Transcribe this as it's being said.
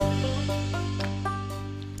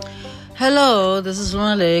Hello, this is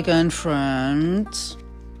Malika and friends.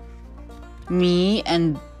 Me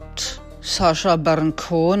and Sasha Baron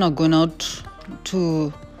Cohen are going out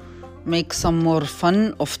to make some more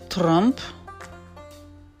fun of Trump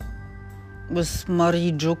with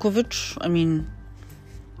Marie Jovanovic,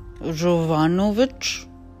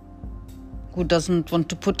 who doesn't want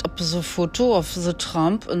to put up the photo of the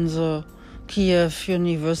Trump in the Kiev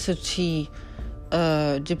University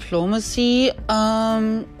diplomacy,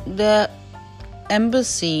 the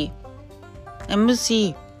embassy.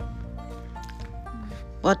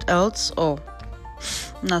 What else? Oh,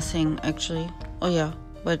 nothing actually. Oh yeah,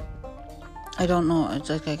 but I don't know. It's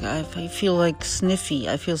like I feel like sniffy.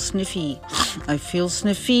 I feel sniffy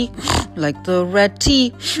like the red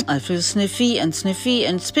tea. I feel sniffy and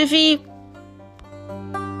spiffy.